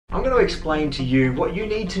I'm going to explain to you what you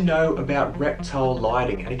need to know about reptile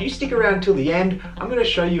lighting. And if you stick around till the end, I'm going to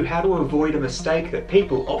show you how to avoid a mistake that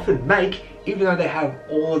people often make even though they have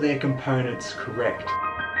all of their components correct.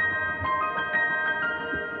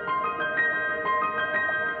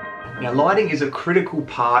 Now, lighting is a critical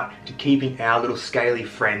part to keeping our little scaly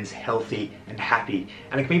friends healthy and happy.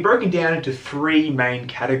 And it can be broken down into three main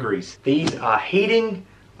categories. These are heating,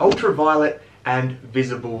 ultraviolet, and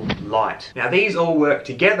visible light. Now, these all work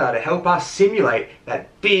together to help us simulate that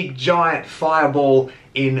big giant fireball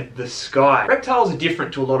in the sky. Reptiles are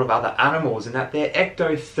different to a lot of other animals in that they're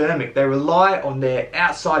ectothermic. They rely on their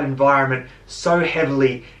outside environment so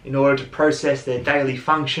heavily in order to process their daily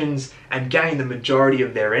functions and gain the majority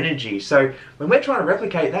of their energy. So when we're trying to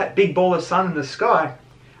replicate that big ball of sun in the sky,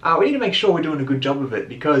 we need to make sure we're doing a good job of it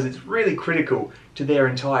because it's really critical to their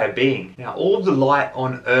entire being. Now, all of the light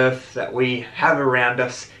on Earth that we have around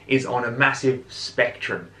us is on a massive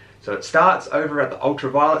spectrum. So it starts over at the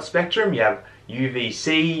ultraviolet spectrum. You have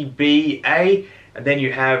UVC, B, A, and then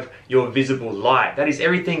you have your visible light. That is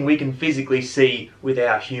everything we can physically see with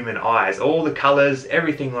our human eyes. All the colors,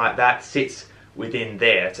 everything like that sits within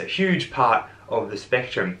there. It's a huge part of the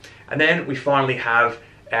spectrum. And then we finally have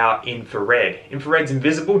our infrared. Infrared's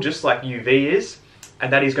invisible just like UV is,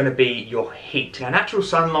 and that is going to be your heat. Now, natural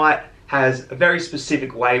sunlight has a very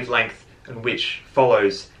specific wavelength and which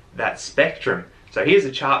follows that spectrum. So here's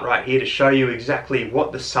a chart right here to show you exactly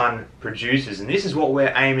what the sun produces, and this is what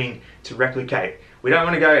we're aiming to replicate. We don't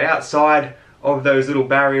want to go outside of those little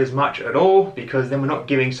barriers much at all, because then we're not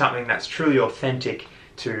giving something that's truly authentic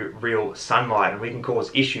to real sunlight, and we can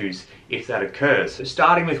cause issues if that occurs. So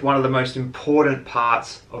starting with one of the most important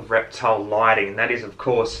parts of reptile lighting, and that is of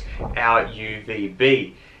course our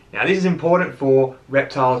UVB. Now, this is important for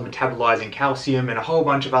reptiles metabolizing calcium and a whole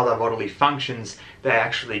bunch of other bodily functions they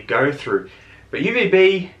actually go through. But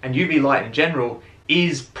UVB and UV light in general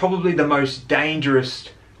is probably the most dangerous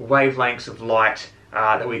wavelengths of light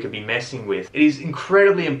that we could be messing with. It is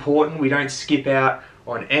incredibly important we don't skip out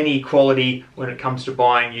on any quality when it comes to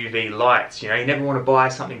buying UV lights. You know, you never want to buy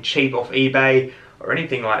something cheap off eBay or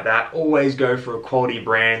anything like that. Always go for a quality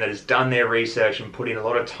brand that has done their research and put in a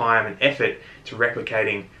lot of time and effort to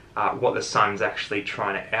replicating what the sun's actually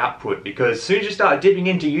trying to output, because as soon as you start dipping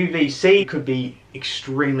into UVC, it could be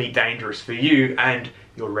extremely dangerous for you and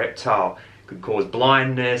your reptile. It could cause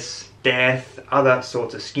blindness, death, other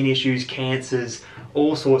sorts of skin issues, cancers,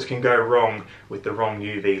 all sorts can go wrong with the wrong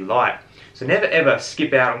UV light. So never ever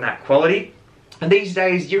skip out on that quality. And these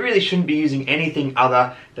days you really shouldn't be using anything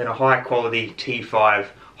other than a high quality T5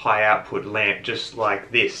 high output lamp just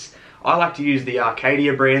like this. I like to use the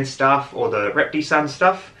Arcadia brand stuff or the Reptile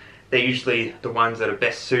stuff. They're usually the ones that are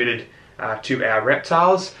best suited to our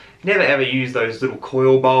reptiles. Never ever use those little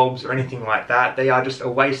coil bulbs or anything like that. They are just a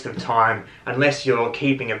waste of time unless you're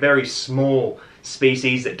keeping a very small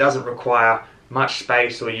species that doesn't require much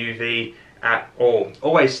space or UV at all.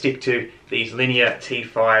 Always stick to these linear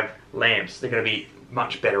T5 lamps. They're going to be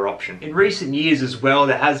much better option. In recent years as well,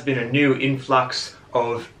 there has been a new influx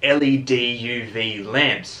of LED UV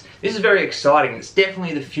lamps. This is very exciting. It's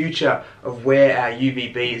definitely the future of where our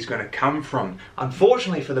UVB is going to come from.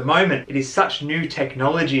 Unfortunately, for the moment, it is such new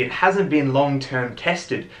technology, it hasn't been long-term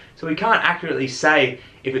tested, so we can't accurately say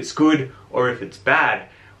if it's good or if it's bad.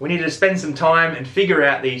 We need to spend some time and figure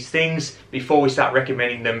out these things before we start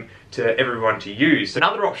recommending them to everyone to use.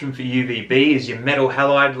 Another option for UVB is your metal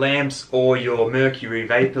halide lamps or your mercury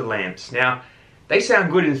vapor lamps. Now, they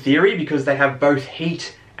sound good in theory because they have both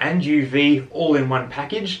heat and UV all in one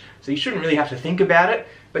package, so you shouldn't really have to think about it.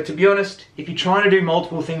 But to be honest, if you're trying to do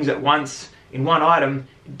multiple things at once in one item,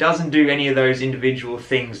 it doesn't do any of those individual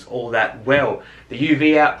things all that well. The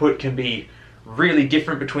UV output can be really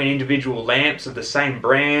different between individual lamps of the same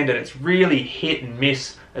brand, and it's really hit and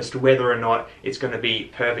miss as to whether or not it's going to be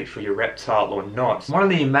perfect for your reptile or not. One of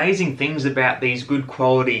the amazing things about these good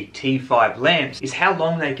quality T5 lamps is how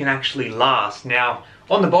long they can actually last. Now,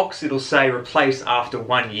 on the box it'll say replace after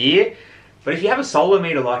 1 year, but if you have a solar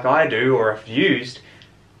meter like I do or have used,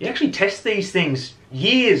 you actually test these things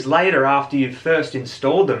years later after you've first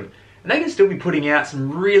installed them, and they can still be putting out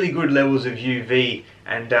some really good levels of UV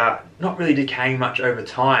and not really decaying much over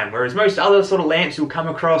time. Whereas most other sort of lamps you'll come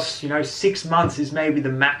across, you know, 6 months is maybe the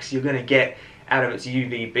max you're going to get out of its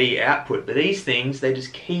UVB output. But these things, they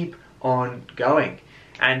just keep on going.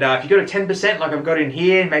 And if you've got a 10% like I've got in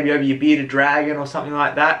here, maybe over your bearded dragon or something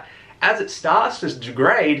like that, as it starts to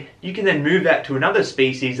degrade, you can then move that to another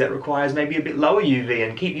species that requires maybe a bit lower UV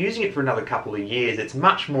and keep using it for another couple of years. It's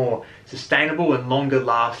much more sustainable and longer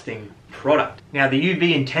lasting product. Now, the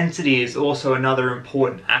UV intensity is also another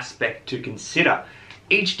important aspect to consider.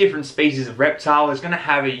 each different species of reptile is going to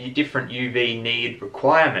have a different UV need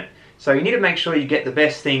requirement. So you need to make sure you get the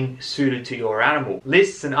best thing suited to your animal.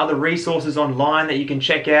 Lists and other resources online that you can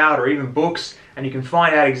check out, or even books, and you can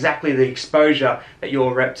find out exactly the exposure that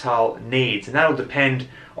your reptile needs. And that'll depend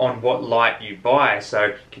on what light you buy. So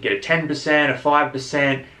you can get a 10%, a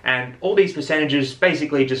 5%, and all these percentages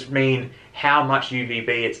basically just mean how much UVB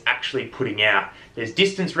it's actually putting out. There's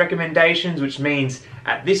distance recommendations, which means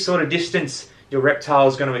at this sort of distance, your reptile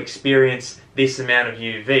is going to experience this amount of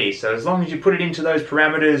UV. So as long as you put it into those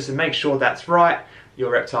parameters and make sure that's right, your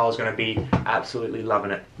reptile is going to be absolutely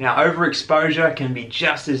loving it. Now, overexposure can be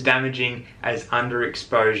just as damaging as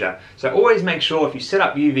underexposure. So always make sure if you set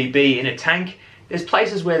up UVB in a tank, there's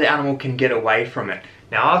places where the animal can get away from it.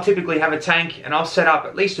 Now, I'll typically have a tank and I'll set up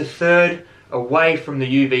at least a third away from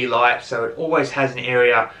the UV light, so it always has an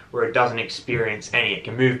area where it doesn't experience any. It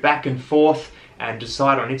can move back and forth and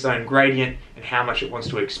decide on its own gradient and how much it wants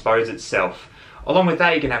to expose itself. Along with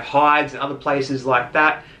that, you can have hides and other places like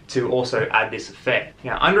that to also add this effect.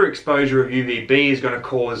 Now, underexposure of UVB is going to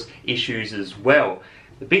cause issues as well.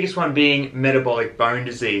 The biggest one being metabolic bone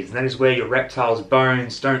disease, and that is where your reptile's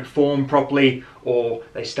bones don't form properly or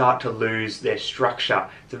they start to lose their structure.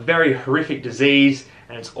 It's a very horrific disease,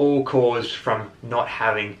 and it's all caused from not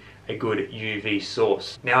having a good UV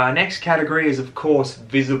source. Now, our next category is of course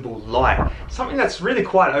visible light, something that's really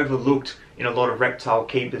quite overlooked in a lot of reptile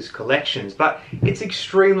keepers' collections, but it's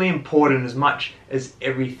extremely important as much as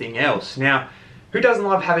everything else. Now, who doesn't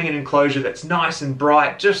love having an enclosure that's nice and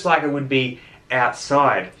bright, just like it would be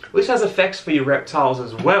outside? Well, this has effects for your reptiles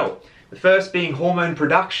as well. The first being hormone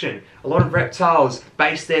production. A lot of reptiles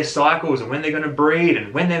base their cycles and when they're going to breed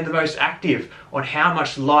and when they're the most active on how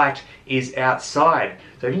much light is outside.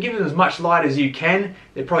 So if you give them as much light as you can,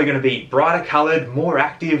 they're probably going to be brighter coloured, more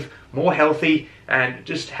active, more healthy, and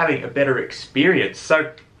just having a better experience.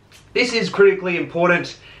 So this is critically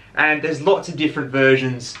important, and there's lots of different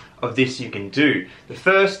versions of this you can do. The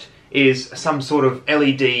first is some sort of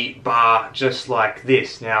LED bar just like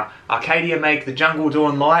this. Now, Arcadia make the Jungle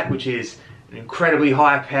Dawn light, which is an incredibly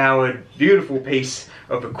high-powered, beautiful piece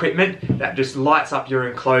of equipment that just lights up your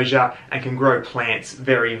enclosure and can grow plants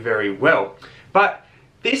very, very well. But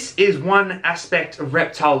this is one aspect of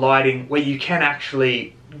reptile lighting where you can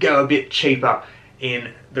actually go a bit cheaper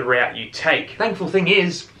in the route you take. Thankful thing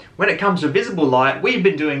is, when it comes to visible light, we've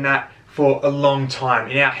been doing that for a long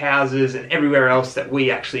time in our houses and everywhere else that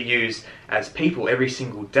we actually use as people every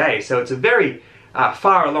single day. So it's a very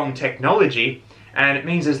far along technology, and it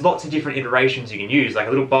means there's lots of different iterations you can use, like a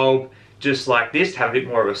little bulb just like this to have a bit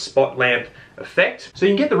more of a spot lamp effect. So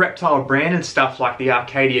you can get the Reptile branded stuff like the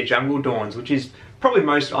Arcadia Jungle Dawns, which is probably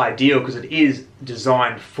most ideal because it is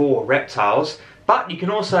designed for reptiles. But you can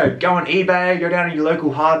also go on eBay, go down to your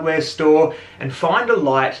local hardware store and find a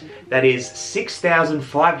light that is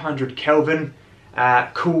 6,500 Kelvin,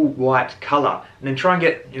 cool white color, and then try and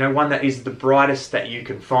get one that is the brightest that you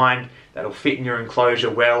can find that'll fit in your enclosure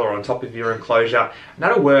well, or on top of your enclosure, and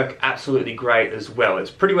that'll work absolutely great as well.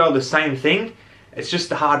 It's pretty well the same thing, it's just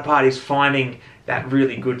the hard part is finding that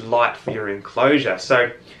really good light for your enclosure.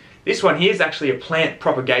 So this one here is actually a plant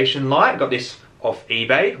propagation light. Got this off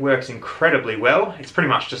eBay, works incredibly well. It's pretty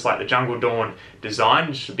much just like the Jungle Dawn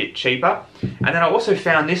design, just a bit cheaper. And then I also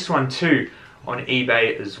found this one too on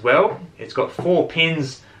eBay as well. It's got 4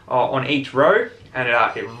 pins on each row, and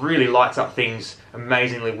it really lights up things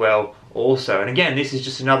amazingly well also. And again, this is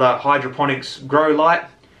just another hydroponics grow light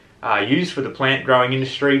used for the plant growing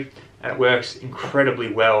industry, and it works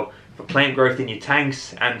incredibly well for plant growth in your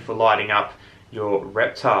tanks and for lighting up your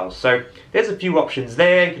reptiles. So there's a few options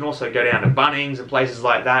there. You can also go down to Bunnings and places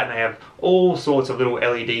like that, and they have all sorts of little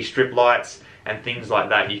LED strip lights and things like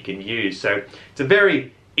that you can use. So it's a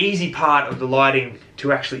very easy part of the lighting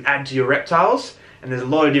to actually add to your reptiles, and there's a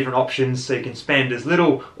lot of different options, so you can spend as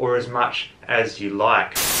little or as much as you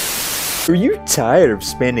like. Are you tired of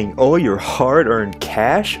spending all your hard-earned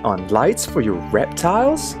cash on lights for your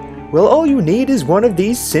reptiles? Well, all you need is one of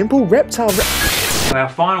these simple reptile. Our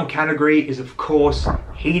final category is of course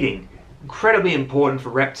heating. Incredibly important for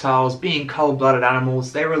reptiles. Being cold-blooded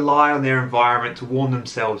animals, they rely on their environment to warm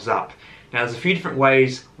themselves up. Now there's a few different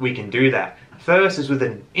ways we can do that. First is with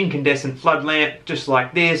an incandescent flood lamp just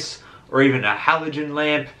like this, or even a halogen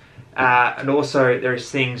lamp, and also there's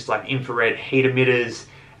things like infrared heat emitters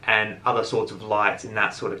and other sorts of lights in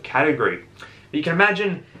that sort of category. But you can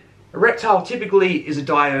imagine a reptile typically is a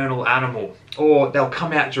diurnal animal, or they'll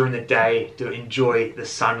come out during the day to enjoy the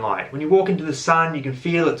sunlight. When you walk into the sun, you can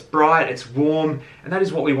feel it's bright, it's warm, and that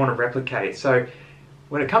is what we want to replicate. So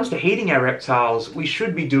when it comes to heating our reptiles, we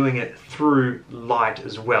should be doing it through light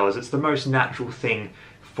as well, as it's the most natural thing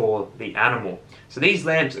for the animal. So these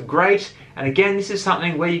lamps are great, and again, this is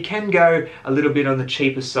something where you can go a little bit on the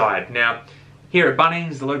cheaper side. Now, here at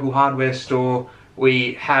Bunnings, the local hardware store,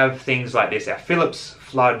 we have things like this, our Philips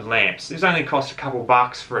flood lamps. These only cost a couple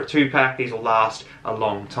bucks for a 2-pack. These will last a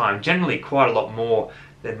long time, generally quite a lot more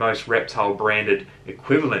than most Reptile branded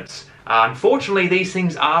equivalents. Unfortunately, these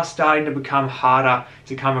things are starting to become harder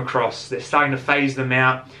to come across. They're starting to phase them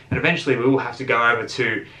out, and eventually we will have to go over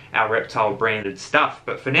to our Reptile branded stuff.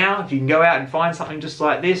 But for now, if you can go out and find something just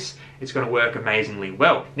like this, it's going to work amazingly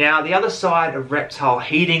well. Now, the other side of Reptile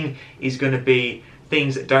heating is going to be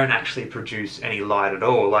things that don't actually produce any light at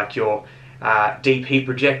all, like your deep heat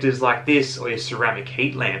projectors like this, or your ceramic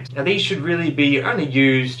heat lamps. Now, these should really be only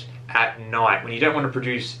used at night when you don't want to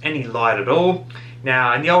produce any light at all.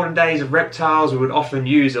 Now, in the olden days of reptiles, we would often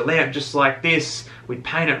use a lamp just like this. We'd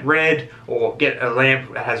paint it red, or get a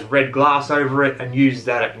lamp that has red glass over it and use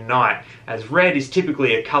that at night, as red is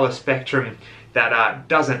typically a color spectrum that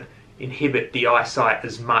doesn't inhibit the eyesight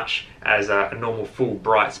as much as a normal full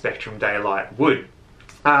bright spectrum daylight would.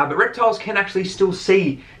 But reptiles can actually still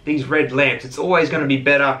see these red lamps. It's always going to be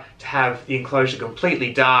better to have the enclosure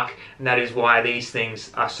completely dark, and that is why these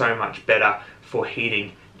things are so much better for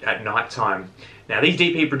heating at night time. Now, these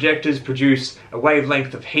deep heat projectors produce a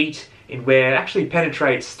wavelength of heat in where it actually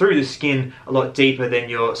penetrates through the skin a lot deeper than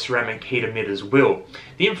your ceramic heat emitters will.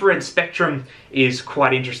 The infrared spectrum is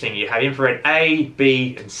quite interesting. You have infrared A,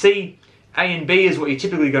 B, and C. A and B is what you're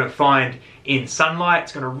typically going to find in sunlight.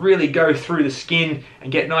 It's going to really go through the skin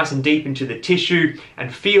and get nice and deep into the tissue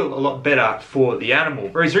and feel a lot better for the animal.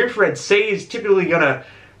 Whereas your infrared C is typically going to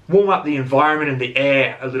warm up the environment and the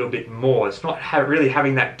air a little bit more. It's not really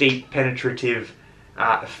having that deep penetrative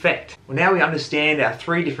effect. Well, now we understand our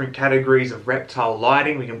 3 different categories of reptile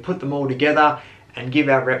lighting. We can put them all together and give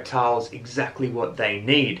our reptiles exactly what they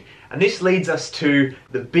need. And this leads us to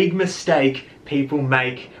the big mistake people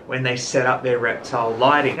make when they set up their reptile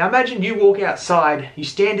lighting. Now imagine you walk outside, you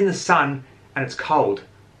stand in the sun, and it's cold.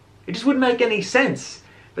 It just wouldn't make any sense.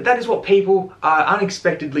 But that is what people are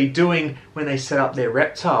unexpectedly doing when they set up their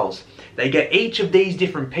reptiles. They get each of these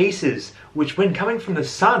different pieces, which when coming from the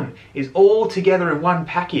sun is all together in one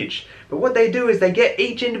package. But what they do is they get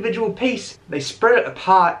each individual piece, they spread it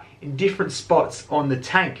apart in different spots on the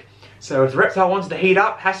tank. So if the reptile wants to heat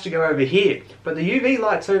up, it has to go over here. But the UV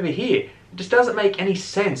light's over here. It just doesn't make any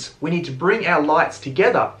sense. We need to bring our lights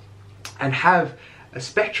together and have a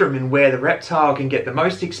spectrum in where the reptile can get the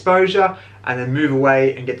most exposure and then move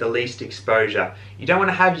away and get the least exposure. You don't want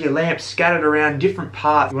to have your lamps scattered around different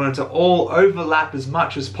parts. You want it to all overlap as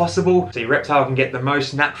much as possible so your reptile can get the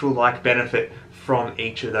most natural-like benefit from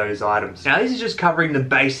each of those items. Now, this is just covering the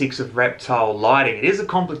basics of reptile lighting. It is a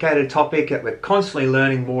complicated topic that we're constantly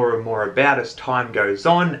learning more and more about as time goes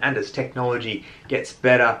on and as technology gets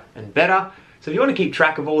better and better. So if you want to keep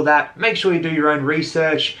track of all that, make sure you do your own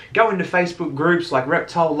research, go into Facebook groups like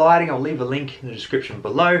Reptile Lighting, I'll leave a link in the description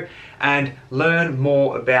below, and learn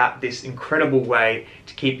more about this incredible way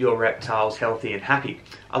to keep your reptiles healthy and happy.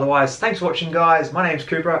 Otherwise, thanks for watching guys, my name's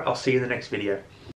Cooper, I'll see you in the next video.